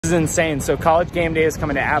is insane. So College Gameday is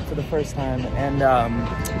coming to app for the first time, and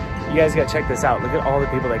you guys gotta check this out. Look at all the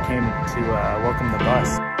people that came to welcome the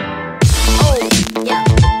bus. Oh, yeah.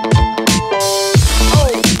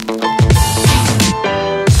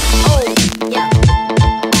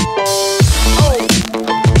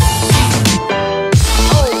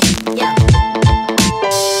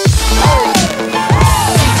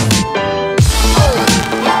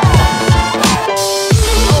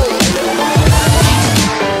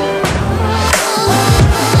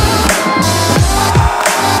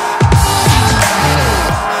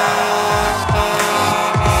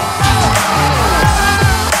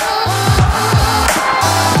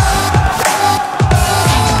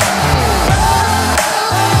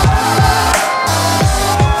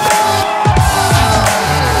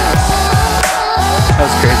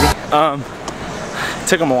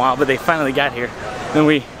 Took them a while, but they finally got here. Then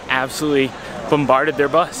we absolutely bombarded their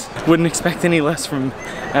bus. Wouldn't expect any less from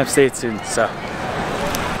App State students, so.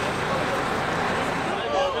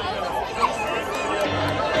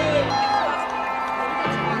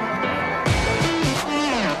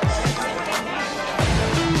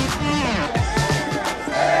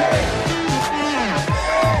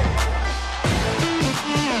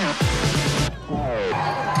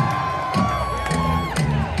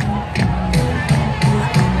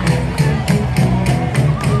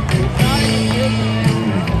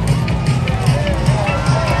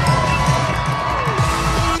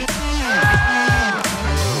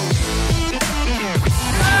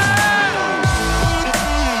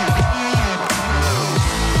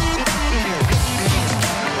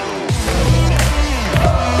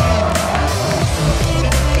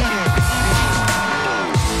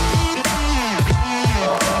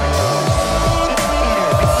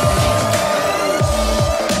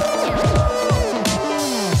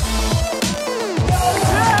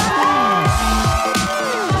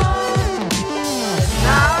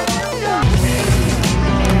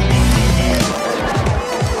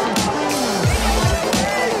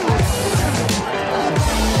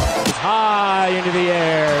 Into the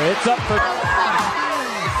air. It's up for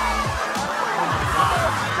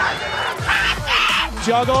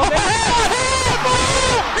juggle.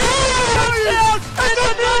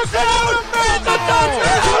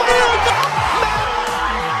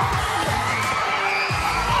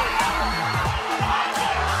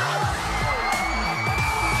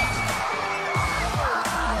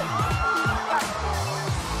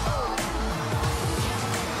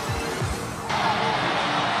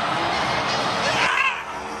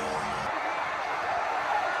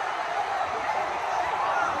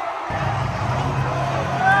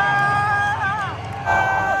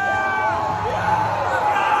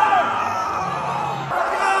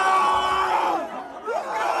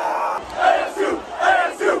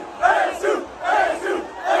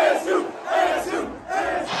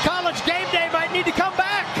 College Gameday might need to come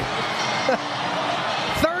back.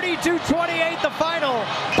 32-28 the final.